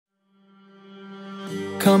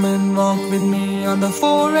Come and walk with me on the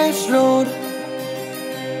forest road,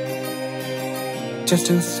 just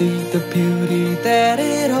to see the beauty that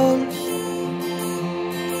it holds.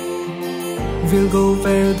 We'll go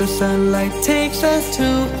where the sunlight takes us to.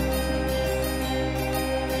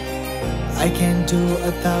 I can do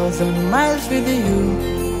 1,000 miles with you.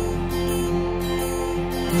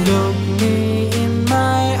 Look me in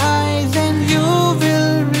my eyes and you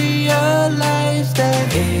will realize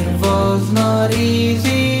that it was not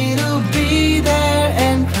easy to be there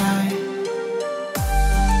and cry.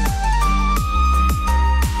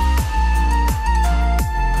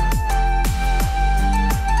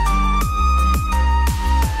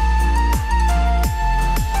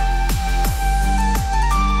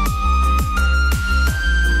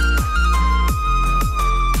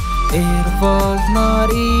 It was not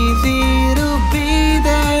easy to be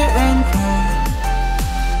there and cry.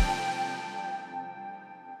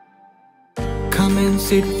 Come and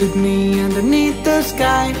sit with me underneath the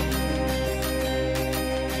sky.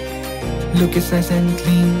 Look, it's nice and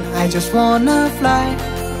clean, I just wanna fly.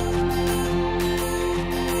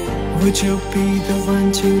 Would you be the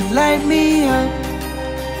one to light me up?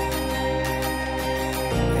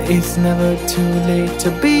 It's never too late to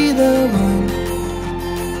be the one.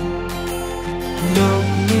 Look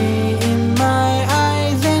me in my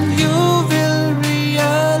eyes and you will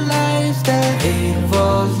realize that it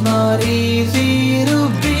was not easy to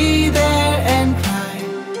be there and cry.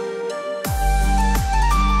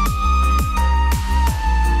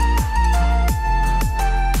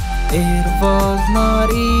 It was not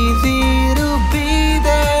easy to be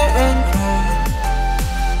there and cry.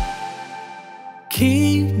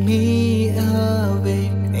 Keep me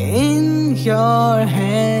awake in your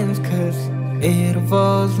hands, 'cause it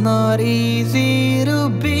was not easy to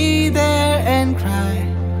be there and cry.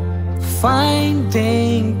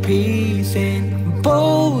 Finding peace in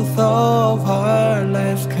both of our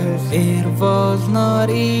lives, 'cause it was not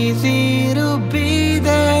easy to be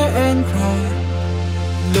there and cry.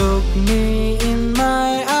 Look me in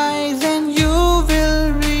my eyes and you will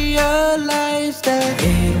realize that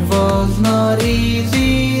it was not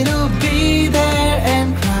easy to be there and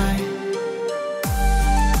cry.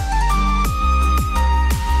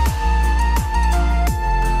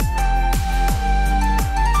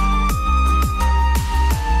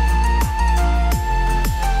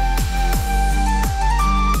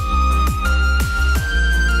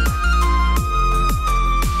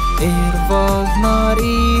 It was not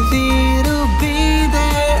easy to be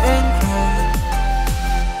there and